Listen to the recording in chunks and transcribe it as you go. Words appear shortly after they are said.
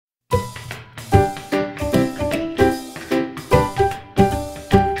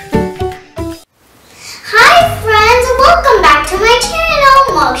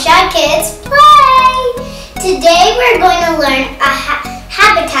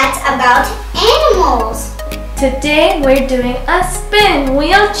about animals. Today we're doing a spin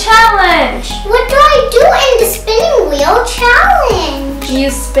wheel challenge. What do I do in the spinning wheel challenge? You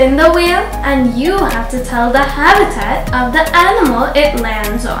spin the wheel and you have to tell the habitat of the animal it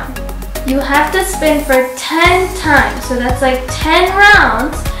lands on. You have to spin for 10 times, so that's like 10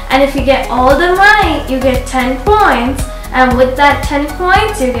 rounds. And if you get all of them right, you get 10 points. And with that 10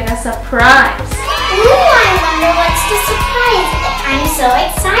 points, you get a surprise. Ooh, I wonder what's the surprise. I'm so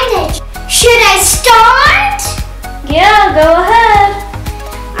excited. Should I start? Yeah, go ahead.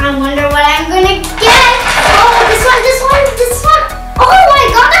 I wonder what I'm gonna get. Oh, this one. Oh, I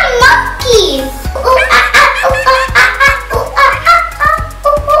got a monkey.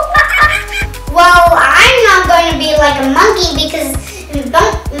 Well, I'm not going to be like a monkey because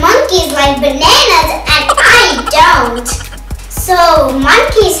monkeys like bananas and I don't. So,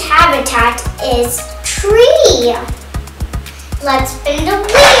 monkey's habitat is tree. Let's spin the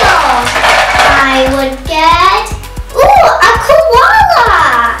wheel. I would get, a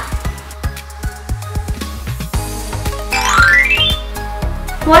koala.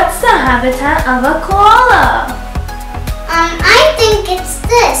 What's the habitat of a koala? I think it's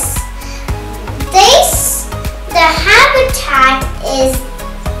this. The habitat is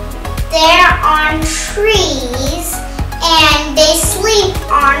they're on trees and they sleep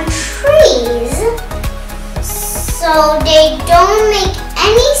on trees. So they don't make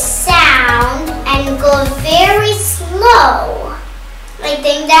any sound and go very slow. I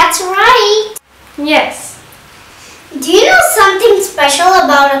think that's right. Yes. Do you know something special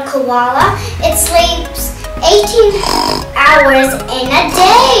about a koala? It sleeps 18 hours in a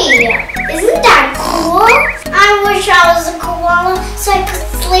day. Isn't that cool? I wish I was a koala so I could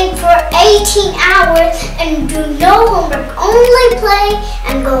sleep for 18 hours and do no homework, only play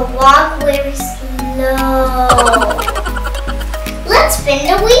and go walk very slow. Let's spin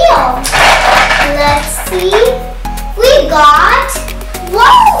the wheel. Let's see. We got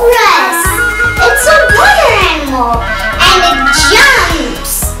walrus. It's a water animal and it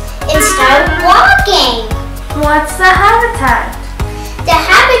jumps instead of walking. What's the habitat? The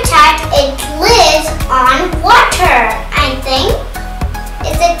habitat, it lives on water, I think.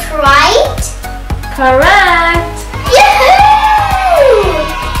 Is it right? Correct. Yahoo!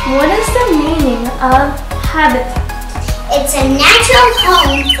 What is the meaning of habitat? It's a natural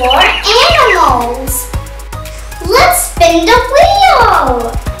home for animals. Let's spin the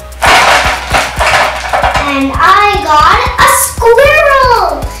wheel. And I got a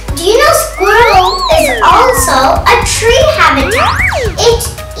squirrel. Do you know squirrel is also a tree habitat? It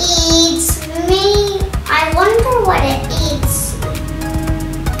eats me. I wonder what it eats.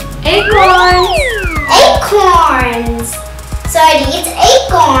 Acorns. Acorns. So it eats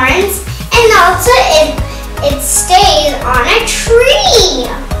acorns and also it stays on a tree.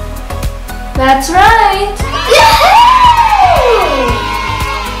 That's right. Yahoo!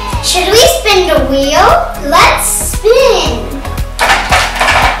 Should we spin the wheel? Let's spin.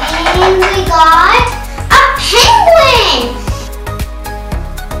 And we got a penguin.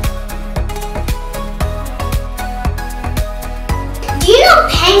 Do you know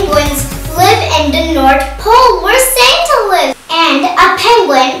penguins live in the North Pole where Santa lives? And a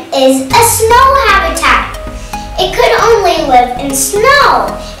penguin is a snow habitat. It could only live in snow.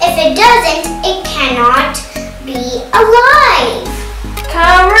 If it doesn't, it cannot be alive.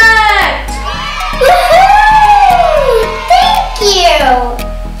 Correct. Woohoo! Thank you.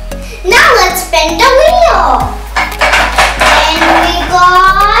 Now let's spin the wheel. And we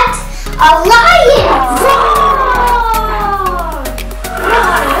got a lion. Roar!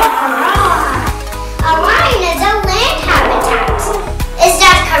 A lion is a land habitat. Is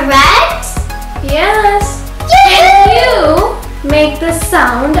that correct? Yes. Yahoo! Can you make the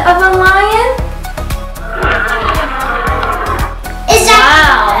sound of a lion? Is that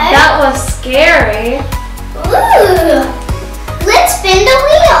Wow, correct? that was scary. Ooh! Let's spin the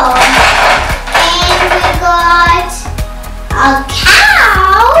wheel. And we got a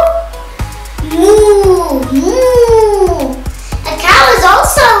cow. Moo, moo. A cow is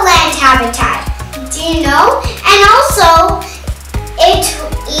also a land habitat. Do you know? And also, it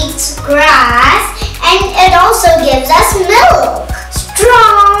eats grass and it also gives us milk.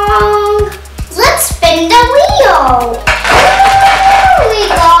 Strong. Let's spin the wheel. We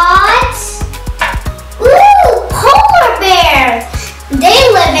got polar bears. They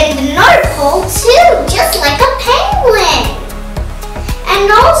live in the North Pole too, just like a penguin.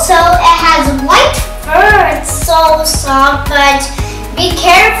 And also it has white fur. It's so soft, but be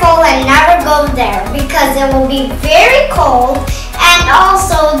careful and never go there because it will be very cold and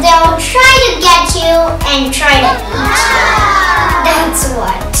also they'll try to get you and try to eat you. That's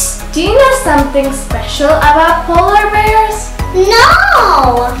what. something special about polar bears?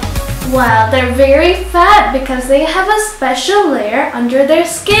 No! Well, they're very fat because they have a special layer under their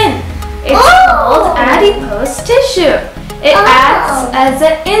skin. It's called adipose tissue. It acts as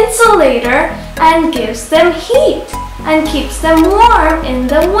an insulator and gives them heat and keeps them warm in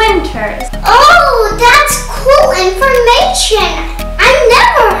the winters. Oh, that's cool information. I've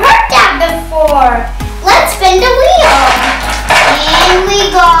never heard that before. Let's spin the wheel. And we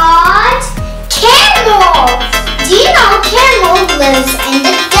got camel. Do you know camel lives in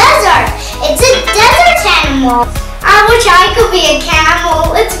the desert? It's a desert animal. I wish I could be a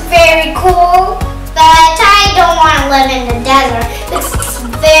camel. It's very cool. But I don't want to live in the desert because it's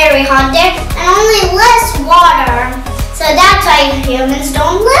very hot there and only less water. So that's why humans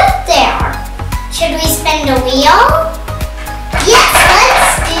don't live there. Should we spin the wheel? Yes,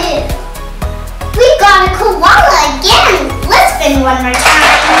 let's do. We got a koala again. Let's spin one more time.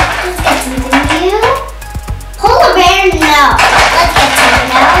 Let's get something new. Polar bear, no. Let's get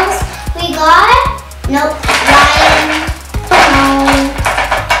something else. We got, nope, lion, no.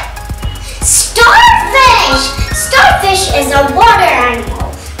 Starfish! Starfish is a water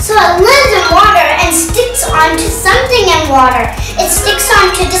animal. So it lives in water and sticks onto something in water. It sticks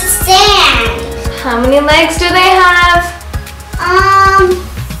onto the sand. How many legs do they have?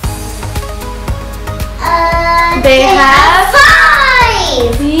 They have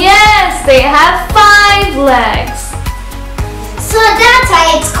 5! Yes, they have 5 legs. So that's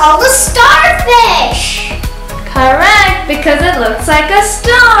why it's called a starfish. Correct, because it looks like a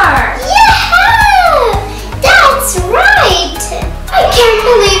star. Yeah! That's right! I can't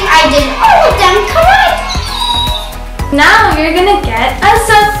believe I did all of them correct! Now you're gonna get a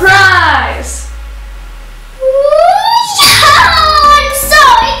surprise! I'm so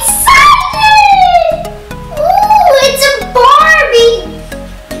excited! Ooh, it's a Barbie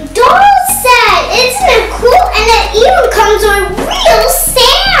doll set! Isn't it cool? And it even comes with real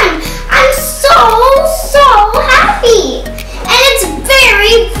sand! I'm so happy! And it's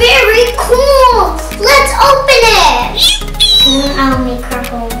very, very cool! Let's open it! I'll make her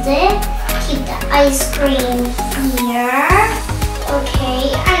hold it. Keep the ice cream here.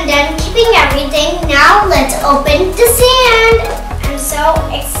 Okay, I'm done keeping everything. Now let's open the sand. I'm so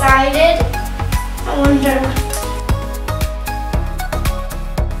excited. I wonder